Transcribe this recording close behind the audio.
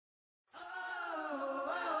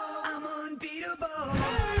unbeatable.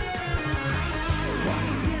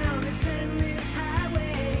 Walking down this endless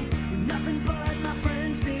highway with nothing but my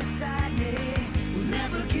friends beside me. We'll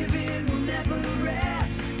never give in, we'll never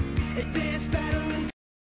rest. Advanced battle is.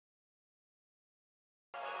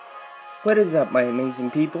 What is up, my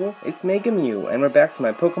amazing people? It's Mega Mew, and we're back to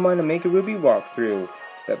my Pokemon Omega Ruby walkthrough.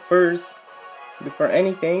 But first, before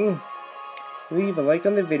anything, leave a like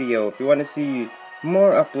on the video if you want to see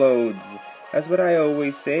more uploads. That's what I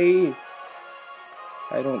always say.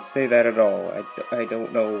 I don't say that at all. I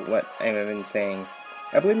don't know what I've been saying.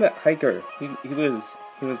 I believe that hiker, he was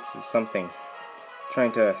something,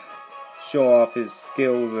 trying to show off his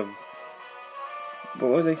skills of.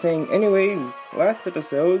 What was I saying? Anyways, last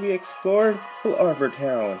episode we explored Little Arbor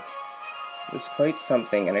Town. It was quite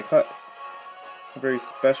something, and I caught a very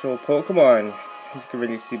special Pokemon, as you can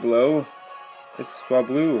really see below. This is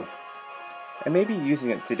Swablu. I may be using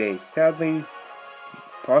it today. Sadly,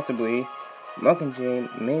 possibly,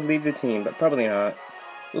 Mockingjay may leave the team, but probably not.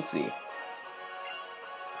 We'll see.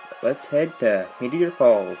 Let's head to Meteor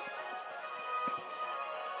Falls.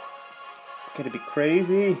 It's gonna be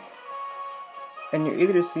crazy. And you're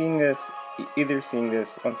either seeing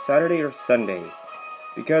this on Saturday or Sunday,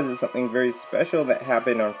 because it's something very special that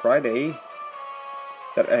happened on Friday.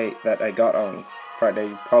 That I got on Friday.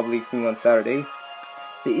 You've probably seen on Saturday.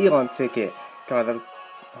 The Eon ticket. God,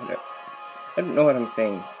 I don't know what I'm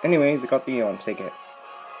saying. Anyways, I got the Eon ticket.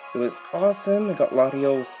 It was awesome. I got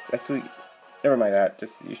Latios. Actually, never mind that.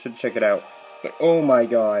 Just you should check it out. But oh my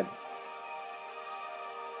god.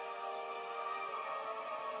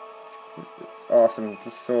 Awesome, it's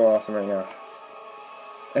just so awesome right now.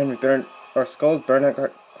 And our skulls burn out,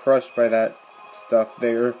 got crushed by that stuff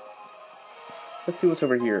there. Let's see what's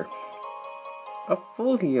over here. A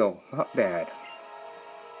full heal, not bad.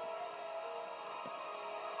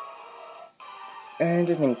 And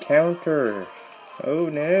an encounter. Oh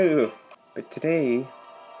no. But today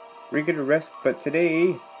we're gonna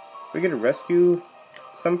rescue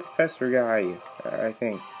some professor guy, I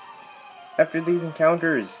think. After these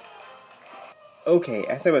encounters. Okay,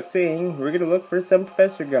 as I was saying, we're gonna look for some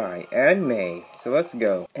professor guy and May. So let's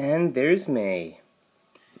go. And there's May.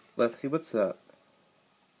 Let's see what's up.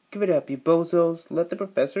 Give it up, you bozos. Let the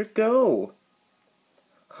professor go.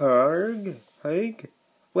 Hug.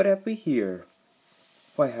 What have we here?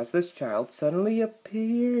 Why has this child suddenly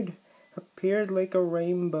appeared? Appeared like a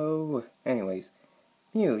rainbow. Anyways,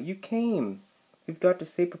 Mew, you came. We've got to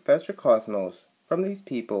save Professor Cosmos from these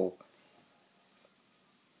people.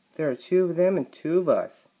 There are 2 of them and 2 of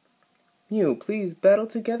us. Mew, please battle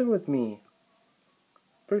together with me.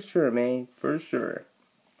 For sure, May. For sure.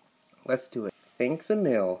 Let's do it. Thanks a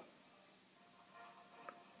mill.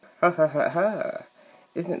 Ha ha ha ha.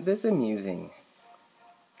 Isn't this amusing?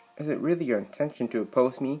 Is it really your intention to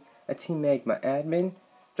oppose me, a Team Magma admin?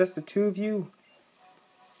 Just the 2 of you?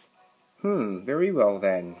 Very well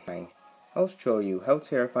then. I'll show you how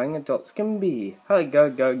terrifying adults can be. Ha ga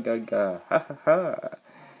ga ga ga. Ha ha ha.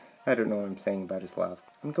 I don't know what I'm saying about his laugh.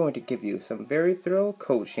 I'm going to give you some very thorough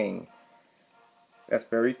coaching. That's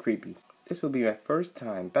very creepy. This will be my first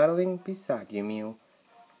time battling beside you, Mew.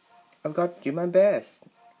 I've got to do my best.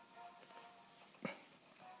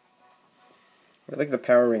 We're like the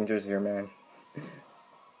Power Rangers here, man.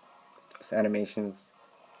 Those animations.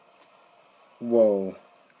 Whoa.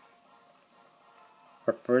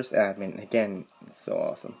 Our first admin. Again, it's so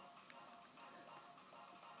awesome.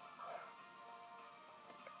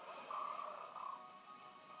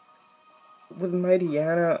 With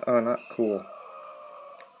Mightyana, oh, not cool.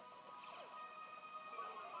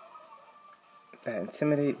 That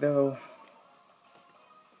Intimidate, though.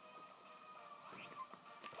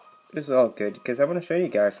 This is all good, because I want to show you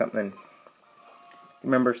guys something.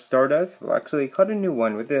 Remember Stardust? Well, actually, caught a new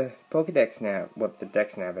one with the Pokédex nav. Well, the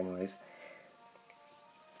Dex nav, anyways.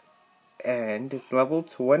 And it's level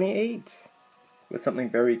 28. With something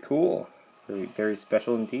very cool. Very, very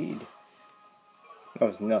special indeed. That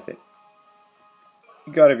was nothing.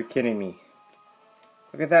 You gotta be kidding me.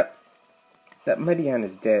 Look at that. That Mightyana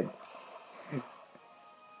is dead.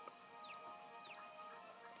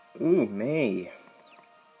 Ooh, May.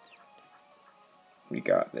 We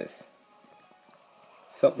got this.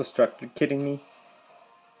 Self-destructed, kidding me?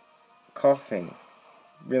 Coughing.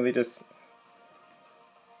 Really just.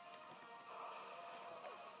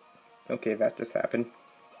 Okay, that just happened.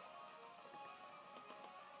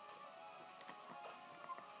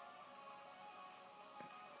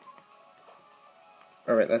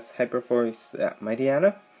 Alright, let's hyperforce that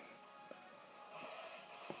Mightyana.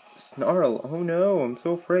 Snarl, oh no, I'm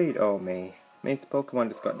so afraid. Oh, May. May's Pokemon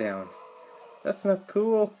just got down. That's not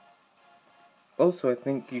cool. Also, I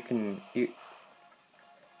think you can...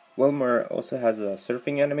 Wilmer also has a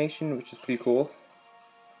surfing animation, which is pretty cool.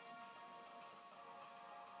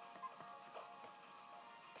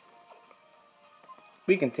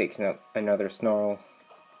 We can take another Snarl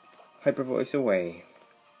Hyper Voice away.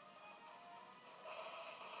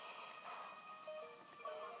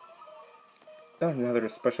 Not another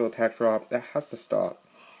special attack drop. That has to stop.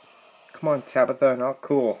 Come on, Tabitha, not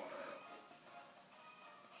cool.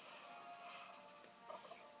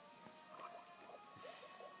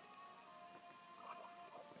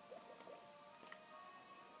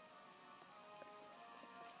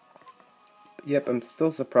 Yep, I'm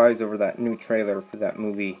still surprised over that new trailer for that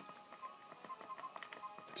movie.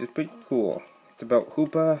 Which is pretty cool. It's about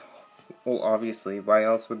Hoopa. Well, obviously, why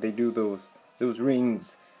else would they do those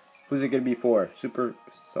rings? Who's it gonna be for? Super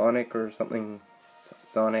Sonic or something?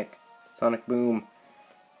 Sonic Boom.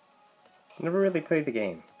 Never really played the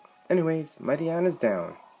game. Anyways, my Diana's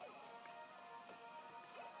down.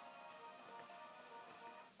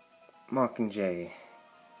 Mockingjay.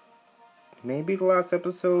 Maybe the last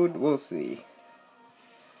episode, we'll see.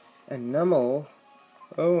 And Nummel.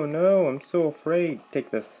 Oh no, I'm so afraid.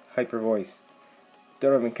 Take this hyper voice.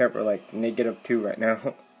 Don't even care for like -2 right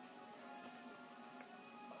now.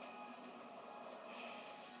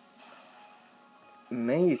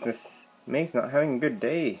 May's not having a good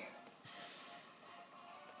day.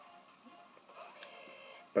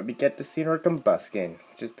 But we get to see her combustion,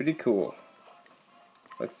 which is pretty cool.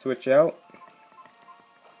 Let's switch out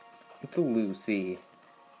to Lucy.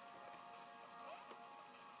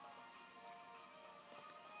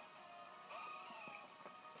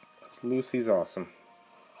 Lucy's awesome.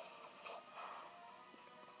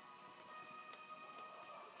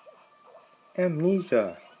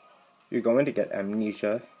 Amnesia. You're going to get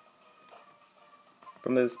amnesia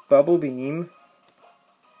from this bubble beam.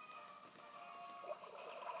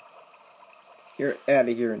 You're out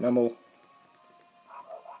of here, Nummel.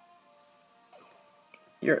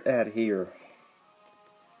 You're out of here.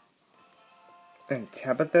 And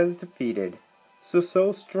Tabitha's defeated. So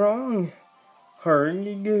strong.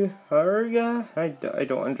 Harga. I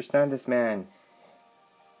don't understand this man.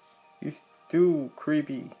 He's too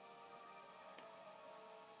creepy.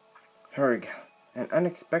 Harga. An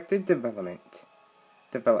unexpected development.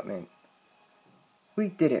 We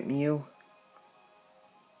did it, Mew.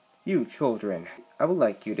 You children, I would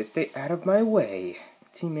like you to stay out of my way.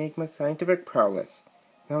 Team Enigma's scientific prowess.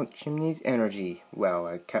 Mount Chimney's energy. Wow,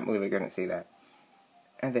 I can't believe I'm gonna say that.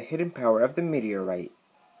 And the hidden power of the meteorite.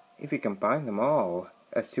 If we combine them all,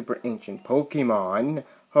 a super ancient Pokemon.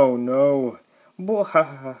 Oh no.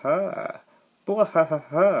 Bwahahaha.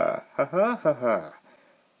 Bwahahaha. Ha ha ha ha.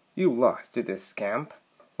 You lost to this scamp.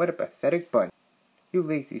 What a pathetic bunch. You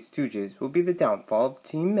lazy stooges will be the downfall of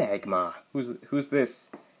Team Magma. Who's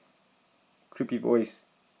this? Creepy voice.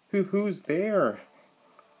 Who's there?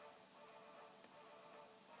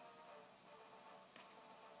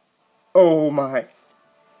 Oh my.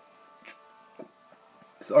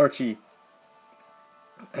 It's Archie.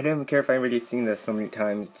 I don't even care if I've already seen this so many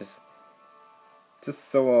times. Just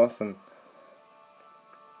so awesome.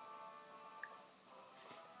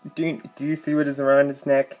 Do you see what is around his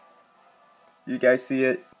neck? You guys see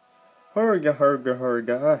it?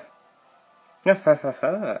 Harga. Ha ha ha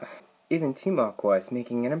ha. Even Team Aqua is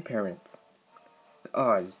making an appearance. The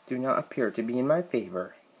odds do not appear to be in my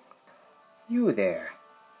favor. You there.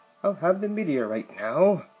 I'll have the meteorite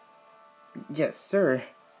now. Yes, sir.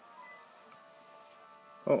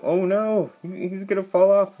 Oh no. He's gonna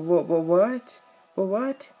fall off. What?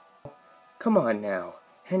 What? Come on now.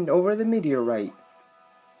 Hand over the meteorite.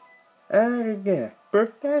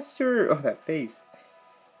 Professor! Oh, that face.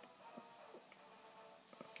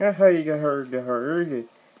 Harga.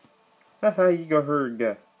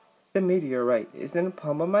 The meteorite is in the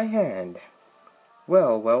palm of my hand.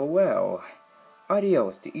 Well.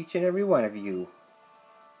 Adios to each and every one of you.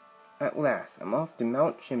 At last, I'm off to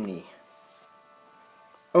Mount Chimney.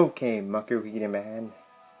 Okay, Makuhita Man.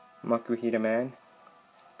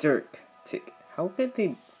 Dirk, Tick. How could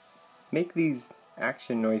they make these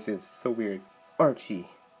action noises? So weird. Archie,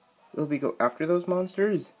 will we go after those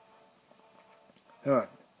monsters? That's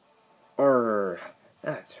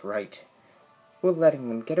right. We're letting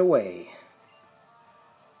them get away.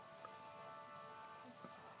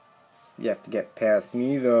 You have to get past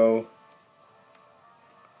me, though.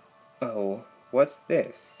 Oh, what's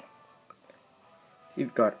this?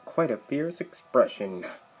 You've got quite a fierce expression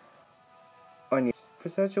on you for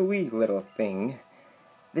such a wee little thing.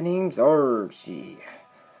 The name's Archie.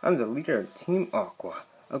 I'm the leader of Team Aqua,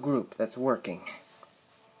 a group that's working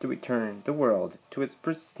to return the world to its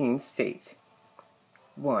pristine state.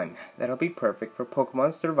 One that'll be perfect for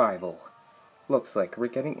Pokemon survival. Looks like we're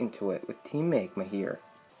getting into it with Team Enigma here.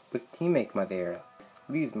 With Team Enigma there,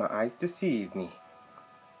 please my eyes deceive me.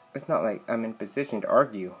 It's not like I'm in position to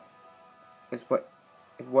argue. If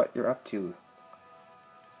what you're up to.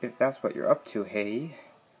 If that's what you're up to, hey.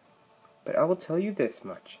 But I will tell you this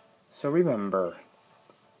much. So remember,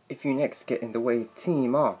 if you next get in the way of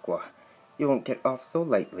Team Aqua, you won't get off so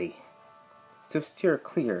lightly. So steer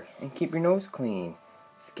clear and keep your nose clean,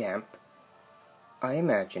 scamp. I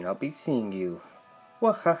imagine I'll be seeing you.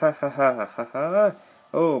 Wahahahahaha.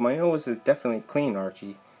 Oh, my nose is definitely clean,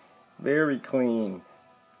 Archie. Very clean.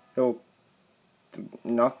 It'll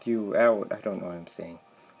knock you out. I don't know what I'm saying.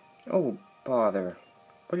 Oh, bother.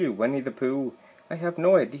 What are you, Winnie the Pooh? I have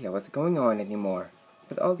no idea what's going on anymore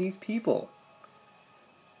with all these people.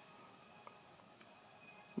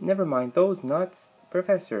 Never mind those nuts.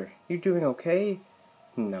 Professor, you doing okay?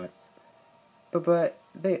 Nuts. But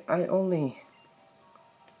I only...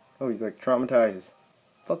 Oh, he's like traumatized.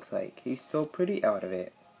 Looks like he's still pretty out of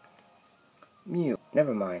it. Mew,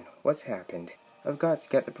 never mind. What's happened? I've got to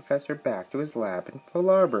get the professor back to his lab in Full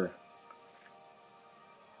Arbor.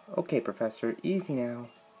 Okay, Professor, easy now.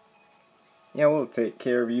 Yeah, we'll take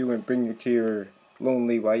care of you and bring you to your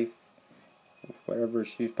lonely wife. Whatever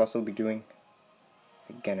she's possibly doing.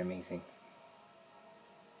 Again, amazing.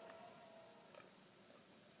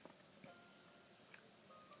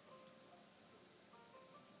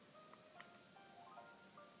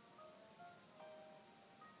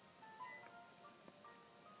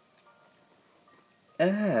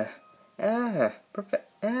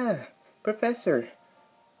 Professor.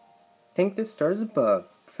 Thank the stars above.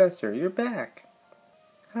 Professor, you're back.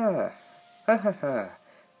 Ha ha.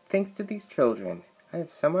 Thanks to these children, I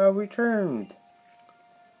have somehow returned.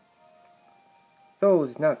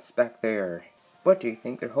 Those nuts back there. What do you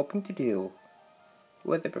think they're hoping to do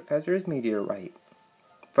with the professor's meteor right?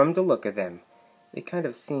 From the look of them, they kind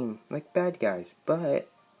of seem like bad guys, but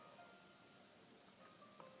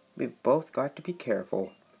we've both got to be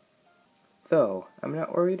careful. Though, I'm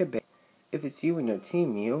not worried a bit if it's you and your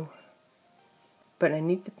team, Mew. But I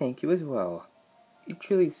need to thank you as well. You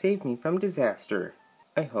truly saved me from disaster.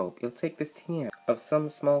 I hope you'll take this TM of some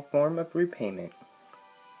small form of repayment.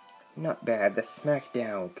 Not bad, the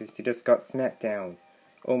smackdown, because he just got smacked down.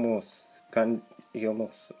 He almost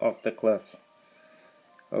off the cliff.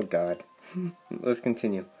 Oh god. Let's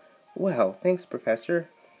continue. Well, thanks, Professor.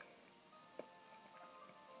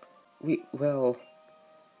 Well,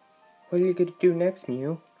 what are you going to do next,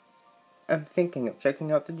 Mew? I'm thinking of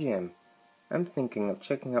checking out the gym. I'm thinking of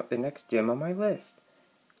checking out the next gym on my list.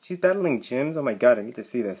 She's battling gyms? Oh my god, I need to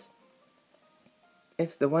see this.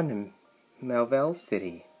 It's the one in Melville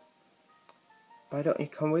City. Why don't you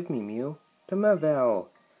come with me, Mew? To Melville.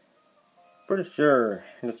 For sure.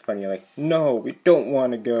 It's funny, like, no, we don't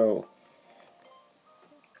want to go.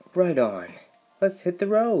 Right on. Let's hit the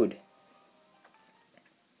road.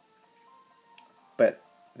 But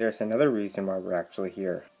there's another reason why we're actually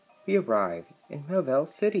here. We arrived in Melville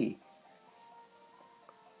City.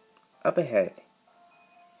 Up ahead.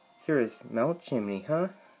 Here is Mount Chimney, huh?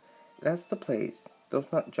 That's the place those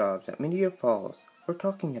nut jobs at Meteor Falls were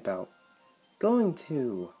talking about. Going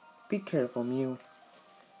to. Be careful, Mew.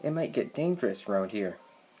 It might get dangerous around here.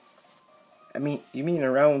 You mean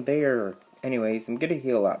around there. Anyways, I'm gonna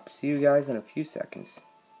heal up. See you guys in a few seconds.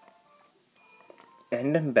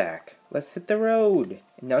 And I'm back. Let's hit the road.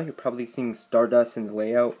 And now you're probably seeing Stardust in the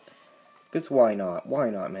layout. Because why not? Why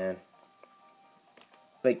not, man?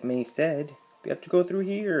 Like May said, we have to go through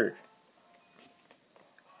here.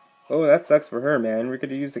 Oh, that sucks for her, man. We're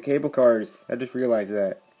gonna use the cable cars. I just realized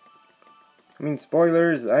that.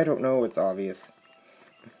 Spoilers, I don't know, it's obvious.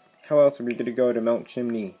 How else are we gonna go to Mount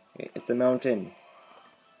Chimney? It's a mountain.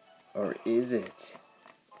 Or is it?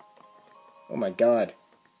 Oh my god.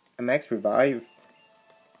 A max revive.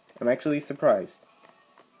 I'm actually surprised.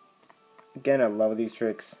 Again, I love these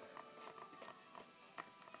tricks.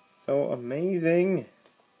 So amazing.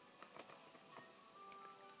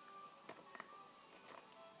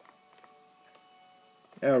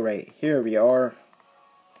 Alright, here we are.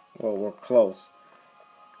 Well, we're close.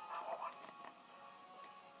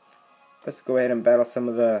 Let's go ahead and battle some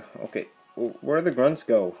of the... Okay, where the grunts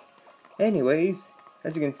go? Anyways,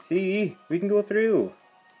 as you can see, we can go through.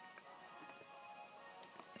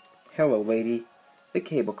 Hello, lady. The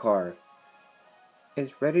cable car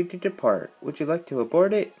is ready to depart. Would you like to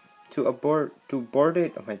abort it? To board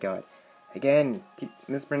it? Oh my god. Again, keep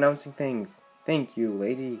mispronouncing things. Thank you,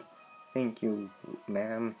 lady. Thank you,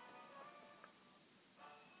 ma'am.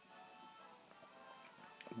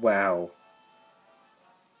 Wow.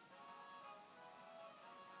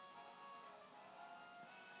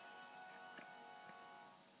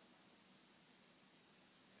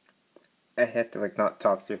 I had to like not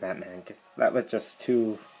talk through that, man, because that was just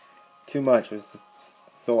too much. It was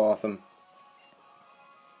just so awesome.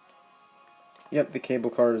 Yep, the cable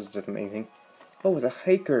car is just amazing. Oh, it's a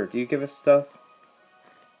hiker. Do you give us stuff?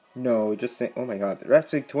 No, just say. Oh my god, they're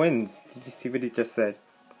actually twins. Did you see what he just said?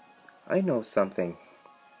 I know something.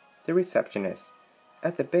 The receptionists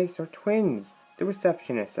at the base are twins. The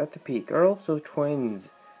receptionists at the peak are also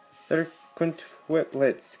twins. They're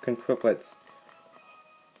quintuplets.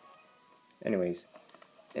 Anyways,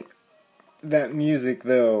 that music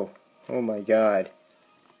though, oh my god,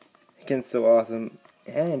 again, so awesome.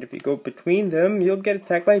 And if you go between them, you'll get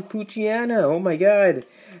attacked by Poochyena. Oh my god,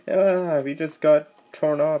 we just got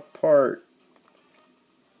torn apart.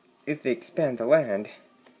 If they expand the land,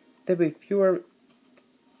 there'll be fewer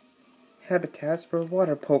habitats for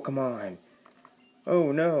water Pokemon.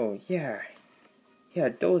 Oh no, yeah,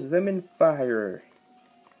 douse them in fire.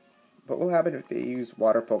 What will happen if they use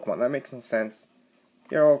water Pokemon? That makes no sense.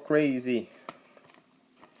 You're all crazy.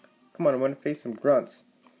 Come on, I want to face some grunts.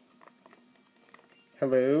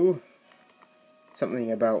 Hello?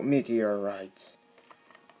 Something about meteorites.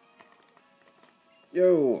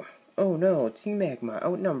 Yo! Oh no, Team Magma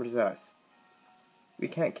outnumbers us. We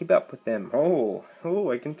can't keep up with them. Oh,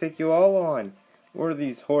 I can take you all on. What are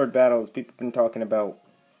these horde battles people have been talking about?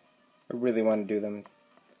 I really want to do them.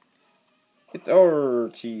 It's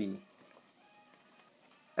Archie.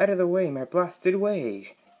 Out of the way, my blasted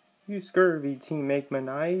way. You scurvy Team Magma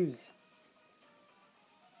knives.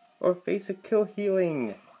 Or face a kill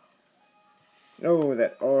healing. Oh,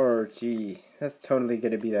 that Archie. That's totally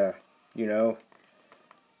gonna be the, the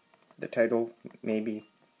title, maybe.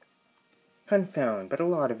 Confound, but a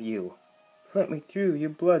lot of you. Let me through, you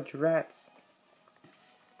blood rats.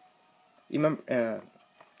 You remember,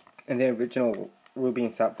 in the original Ruby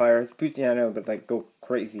and Sapphire, Poochyena would like go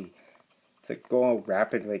crazy. It's like go all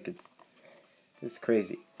rapid, like it's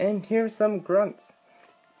crazy. And here's some grunts.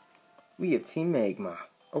 We of Team Magma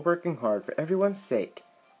are working hard for everyone's sake.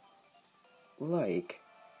 Like,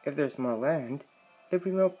 if there's more land,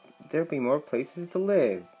 there'll be more places to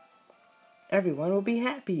live. Everyone will be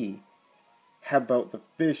happy. How about the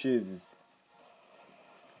fishes?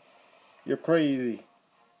 You're crazy.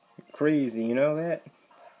 You're crazy, you know that?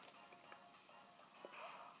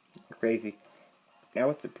 You're crazy. Now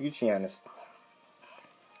it's a Poochyena.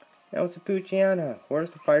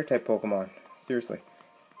 Where's the fire type Pokemon? Seriously.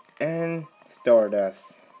 And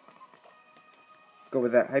Stardust. Go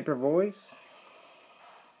with that hyper voice.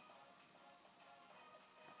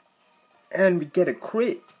 And we get a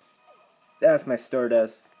crit. That's my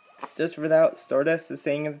Stardust. Just without Stardust is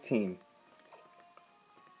staying in the team.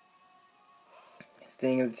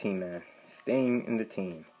 Staying in the team, man. Staying in the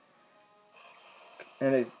team.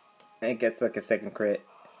 And it gets like a second crit.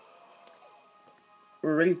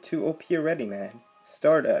 We're ready to OP already, man.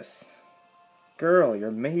 Stardust. Girl, you're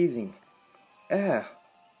amazing.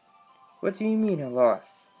 What do you mean I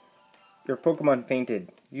lost? Your Pokemon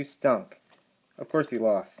fainted. You stunk. Of course you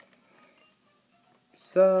lost.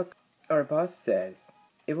 Suck. Our boss says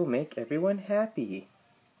it will make everyone happy.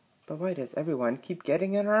 But why does everyone keep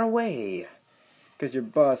getting in our way? Because your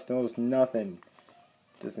boss knows nothing.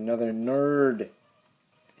 Just another nerd.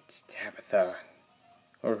 It's Tabitha.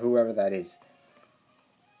 Or whoever that is.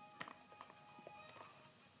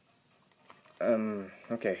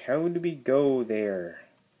 Okay, how do we go there?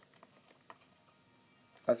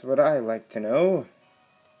 That's what I like to know.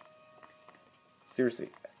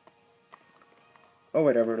 Seriously. Oh,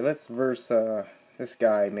 whatever, let's verse, this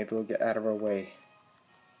guy. Maybe we'll get out of our way.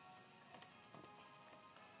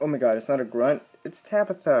 Oh my god, it's not a grunt. It's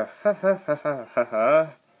Tabitha. Ha ha ha ha ha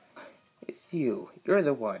ha. It's you. You're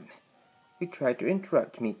the one. You tried to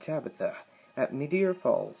interrupt me, Tabitha, at Meteor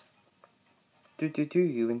Falls. Do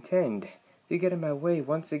you intend to get in my way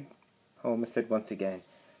once again? Oh, I almost said once again.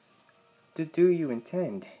 Do you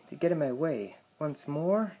intend to get in my way once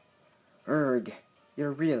more? Erg,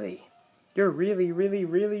 you're really,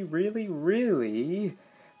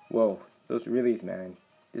 whoa, those reallys, man.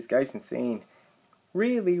 This guy's insane.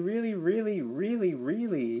 Really.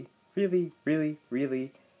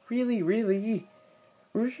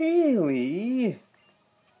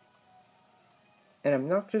 An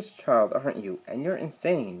obnoxious child, aren't you? And you're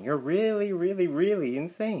insane. You're really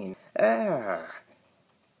insane.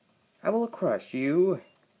 I will crush you,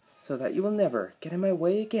 so that you will never get in my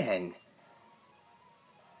way again.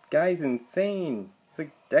 This guy's insane. It's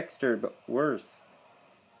like Dexter, but worse.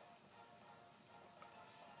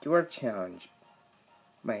 You are challenged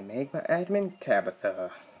by Magma Admin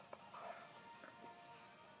Tabitha.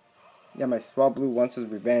 Yeah, my Swablu wants his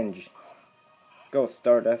revenge. Go,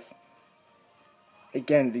 Stardust.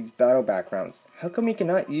 Again, these battle backgrounds. How come we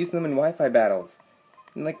cannot use them in Wi-Fi battles?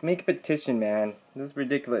 And, like, make a petition, man. This is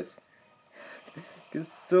ridiculous. This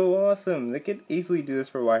is so awesome. They could easily do this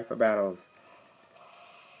for Wi-Fi battles.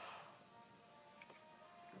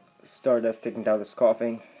 Stardust taking down this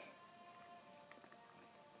coughing.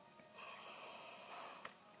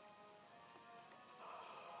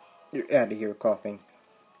 You're out of here, coughing.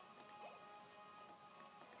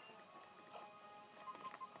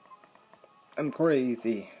 I'm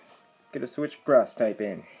crazy. Gonna switch grass type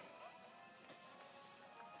in.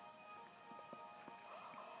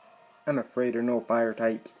 I'm afraid there are no fire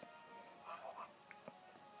types.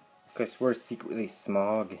 Because we're secretly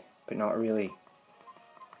smog, but not really.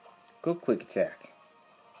 Go quick attack.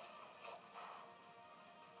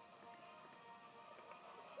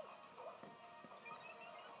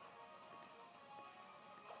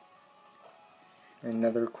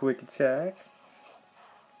 Another quick attack.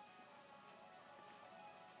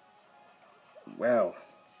 Wow.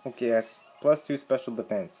 Okay, that's +2 special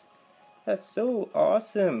defense. That's so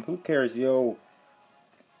awesome. Who cares, yo?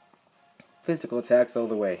 Physical attacks all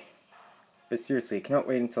the way. But seriously, I cannot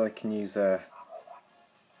wait until I can use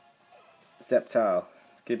Sceptile.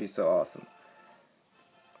 It's gonna be so awesome.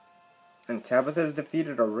 And Tabitha is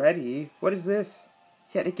defeated already? What is this?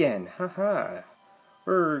 Yet again. Haha.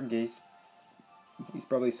 He's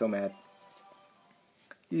probably so mad.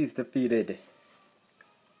 He's defeated.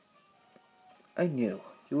 I knew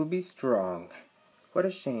you would be strong. What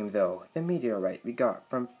a shame, though. The meteorite we got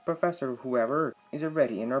from Professor whoever is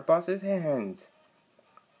already in our boss's hands.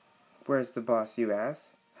 Where's the boss, you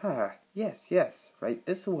ask? Yes, right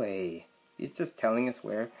this way. He's just telling us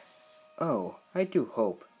where. Oh, I do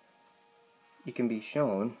hope you can be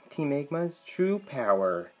shown Team Enigma's true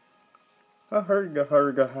power. Harga,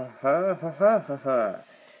 ha ha ha ha ha ha.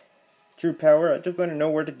 True power, I just want to know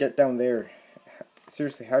where to get down there.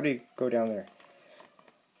 Seriously, how do you go down there?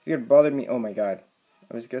 It's gonna bother me. Oh my god.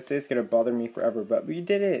 I was gonna say it's gonna bother me forever, but we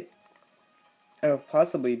did it. I will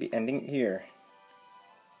possibly be ending here.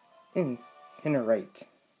 Incinerate.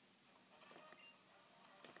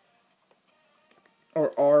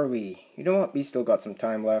 Or are we? You know what? We still got some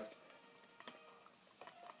time left.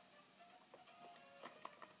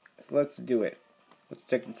 So let's do it. Let's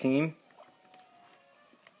check the team.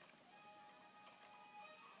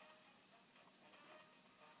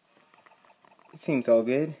 It seems all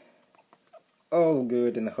good. All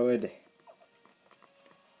good in the hood.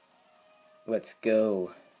 Let's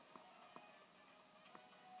go.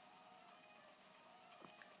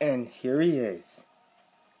 And here he is.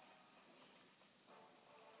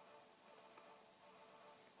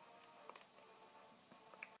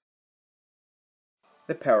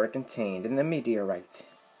 The power contained in the meteorite.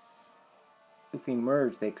 If we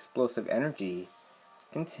merge the explosive energy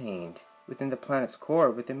contained within the planet's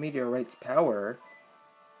core with the meteorite's power,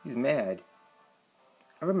 he's mad.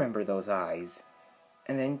 I remember those eyes,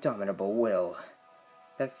 and the indomitable will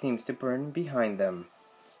that seems to burn behind them.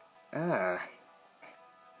 Ah,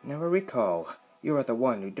 now I recall, you are the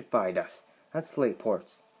one who defied us at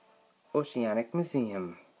Slayport's Oceanic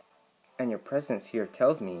Museum, and your presence here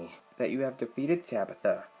tells me that you have defeated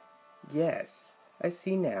Tabitha. Yes, I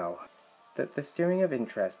see now that the stirring of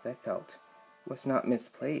interest I felt was not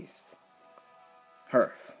misplaced.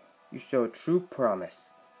 Herf, you show true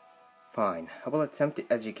promise. Fine, I will attempt to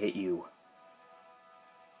educate you.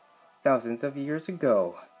 Thousands of years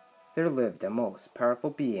ago, there lived a most powerful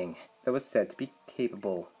being that was said to be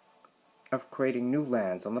capable of creating new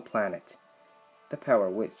lands on the planet. The power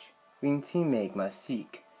which we in Team Enigma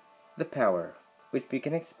seek. The power which we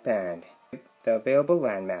can expand. The available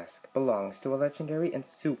landmass belongs to a legendary and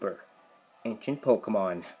super ancient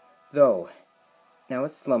Pokemon, though now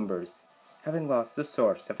it slumbers, having lost the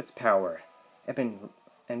source of its power and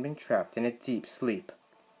been trapped in a deep sleep.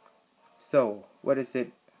 So, what is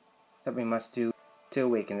it that we must do to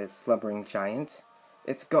awaken this slumbering giant?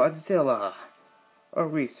 It's Godzilla! Our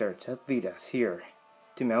research has led us here,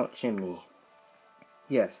 to Mount Chimney.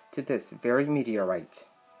 Yes, to this very meteorite.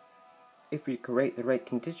 If we create the right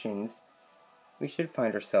conditions, we should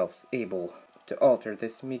find ourselves able to alter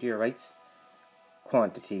this meteorite's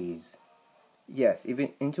quantities. Yes,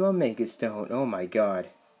 even into a megastone, oh my god.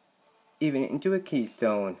 Even into a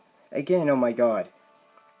keystone, again, oh my god.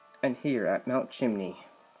 And here at Mount Chimney.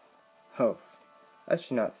 Humph, I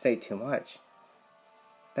should not say too much.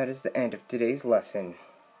 That is the end of today's lesson.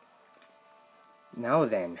 Now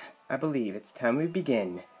then, I believe it's time we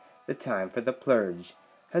begin. The time for the purge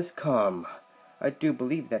has come. I do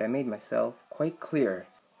believe that I made myself quite clear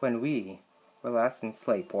when we were last in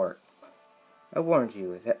Slayport. I warned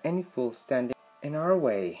you that any fool standing in our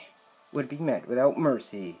way would be met without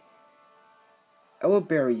mercy. I will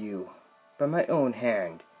bury you by my own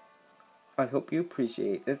hand. I hope you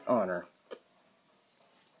appreciate this honor.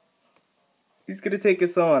 He's gonna take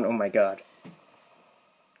us on. Oh my god.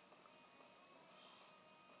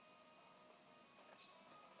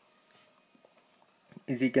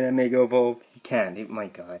 Is he gonna Mega Evolve? He can't. Oh my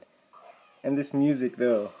god. And this music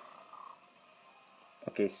though.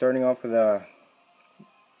 Okay, starting off with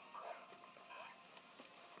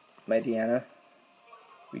Diana.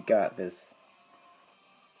 We got this.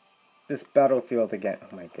 This battlefield again.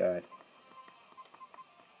 Oh my god.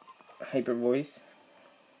 Hyper voice.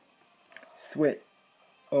 Switch.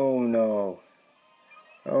 Oh no.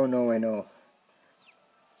 Oh no, I know.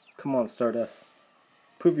 Come on, Stardust.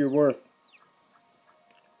 Prove your worth.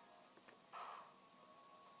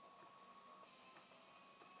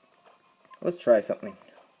 Let's try something.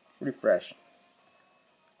 Refresh.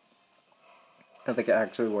 I think it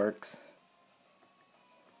actually works.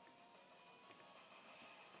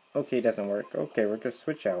 Okay, it doesn't work. Okay, we're gonna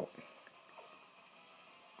switch out.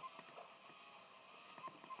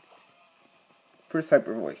 First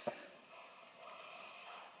hyper voice.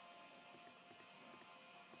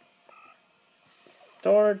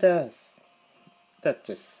 Stardust. That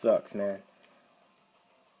just sucks, man.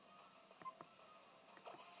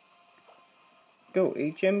 Go,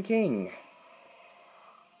 HM King.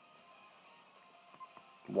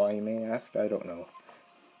 Why, you may ask? I don't know.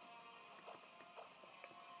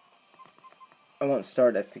 I want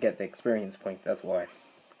Stardust to get the experience points, that's why.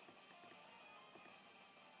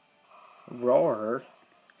 Roar?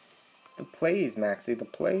 The plays, Maxie, the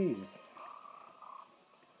plays.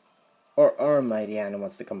 Or our Mighty Anna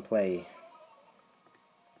wants to come play.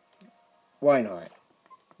 Why not?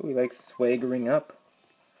 Ooh, he likes swaggering up.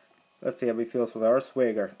 Let's see how he feels with our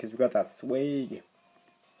swagger, because we got that swag.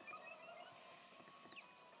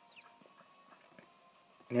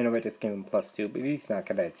 You know, I just gave him +2, but he's not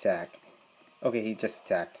gonna attack. Okay, he just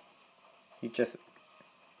attacked. He just...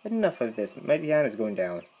 Enough of this. Mighty Anna's going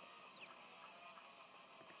down.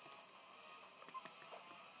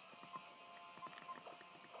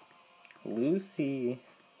 Lucy.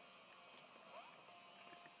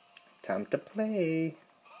 Time to play.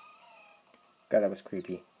 God, that was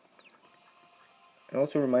creepy. It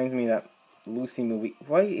also reminds me of that Lucy movie.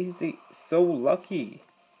 Why is he so lucky?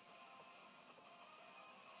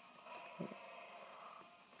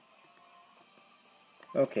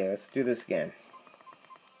 Okay, let's do this again.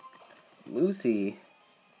 Lucy,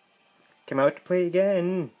 come out to play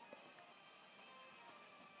again.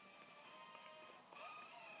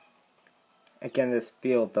 Again, this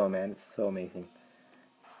field though, man, it's so amazing.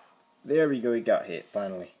 There we go, he got hit,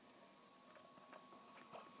 finally.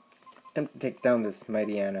 Time to take down this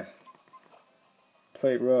Mighty Anna.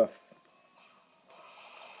 Play rough.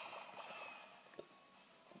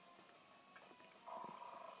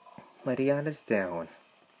 Mighty Anna's down.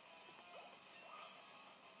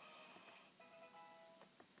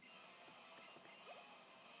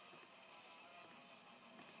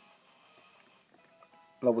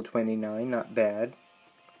 Level 29, not bad.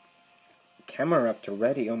 Camera up to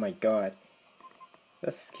ready, oh my god.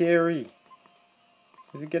 That's scary.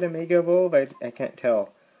 Is it gonna Mega Evolve? I can't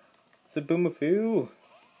tell. It's a Boomafoo.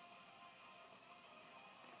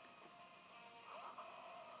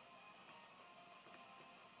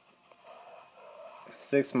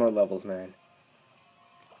 Six more levels, man.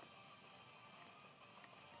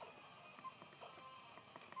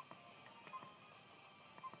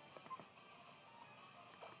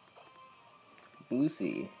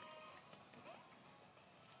 Lucy.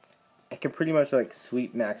 I can pretty much like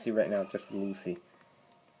sweep Maxie right now just with Lucy.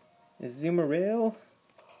 Is Zoomerale?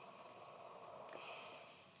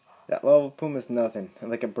 That level Puma is nothing.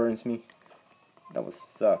 Like it burns me. That would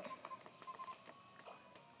suck.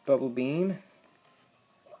 Bubble Beam.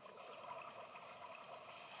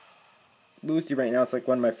 Lucy right now is like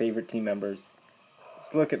one of my favorite team members.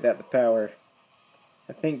 Just look at that, the power.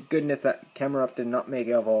 I thank goodness that camera up did not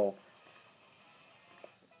Mega Evolve.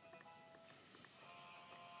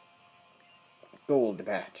 Gold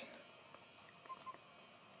bat.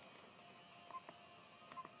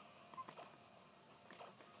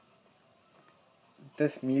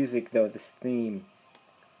 This music though, this theme,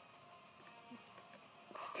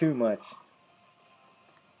 it's too much.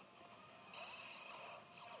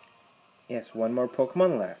 Yes, one more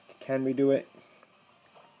Pokemon left. Can we do it?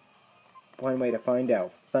 One way to find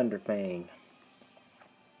out. Thunderfang.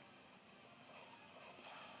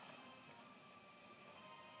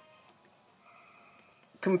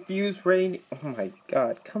 Confused Rain. Oh my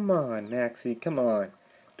god, come on, Maxie, come on.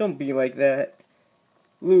 Don't be like that.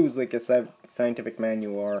 Lose like a scientific man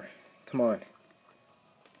you are. Come on.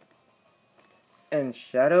 And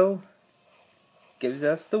Shadow gives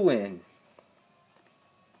us the win.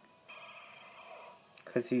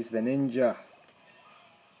 'Cause he's the ninja.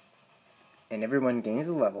 And everyone gains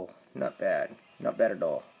a level. Not bad. Not bad at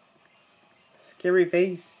all. Scary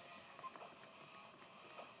face.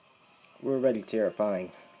 We're already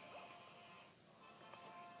terrifying.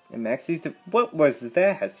 And Maxie's the... What was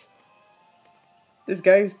that? This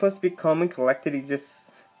guy who's supposed to be calm and collected, he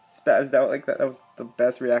just spazzed out like that. That was the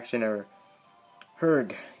best reaction ever.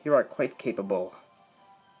 Herg, you are quite capable.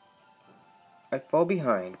 I fall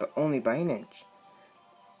behind, but only by an inch.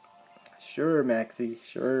 Sure, Maxie,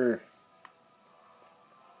 sure.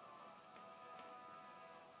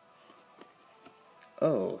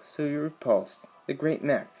 Oh, so you repulsed the great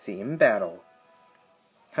Maxie in battle.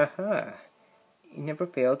 Haha, you never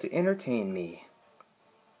failed to entertain me.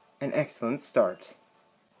 An excellent start.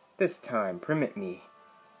 This time, permit me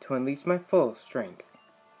to unleash my full strength.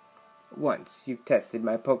 Once you've tested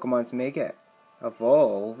my Pokemon's Mega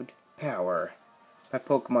Evolved power,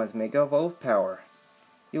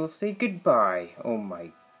 you will say goodbye. Oh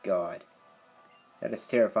my god. That is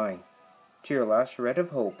terrifying. To your last shred of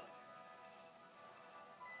hope.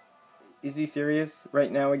 Is he serious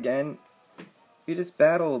right now again? You just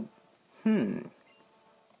battled...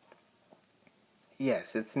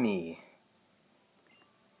 Yes, it's me.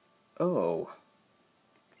 Oh.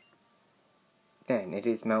 Then it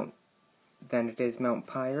is Mount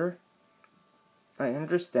Pyre? I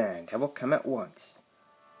understand. I will come at once.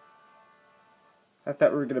 I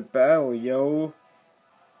thought we were gonna battle, yo.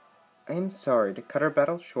 I am sorry to cut our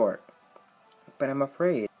battle short, but I'm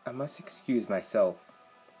afraid I must excuse myself.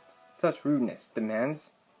 Such rudeness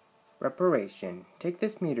demands reparation. Take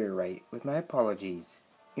this meteorite with my apologies.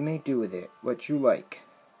 You may do with it what you like.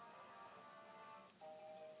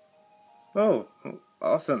 Oh,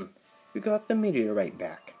 awesome. We got the meteorite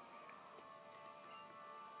back.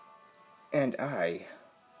 And I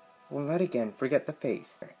will not again forget the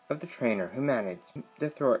face of the trainer who managed to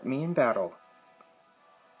thwart me in battle.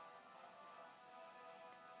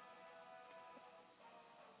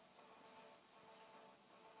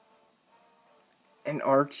 And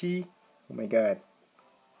Archie? Oh my god.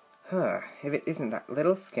 If it isn't that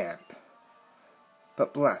little scamp.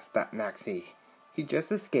 But blast that Maxie. He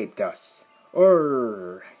just escaped us.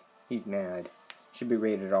 He's mad. Should be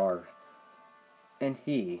rated R. And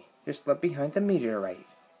he just left behind the meteorite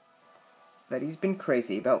that he's been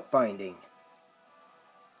crazy about finding.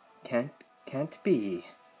 Can't be.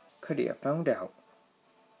 Could he have found out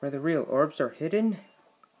where the real orbs are hidden?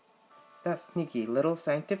 That sneaky little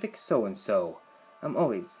scientific so-and-so. I'm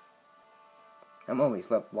always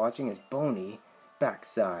left watching his bony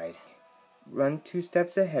backside run 2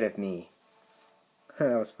 steps ahead of me.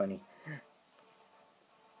 That was funny.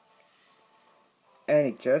 And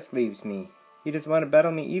he just leaves me. He doesn't want to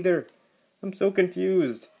battle me either. I'm so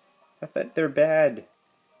confused. I thought they're bad.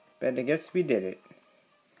 But I guess we did it.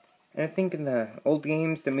 And I think in the old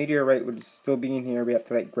games, the meteorite would still be in here. We have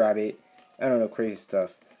to, like, grab it. I don't know, crazy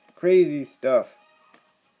stuff. Crazy stuff.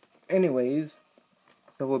 Anyways,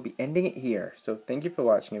 so we'll be ending it here. So thank you for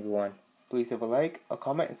watching, everyone. Please leave a like, a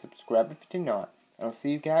comment, and subscribe if you did not. And I'll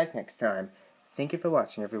see you guys next time. Thank you for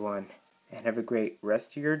watching, everyone. And have a great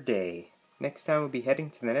rest of your day. Next time we'll be heading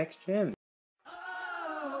to the next gym.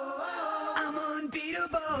 I'm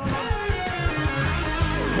unbeatable.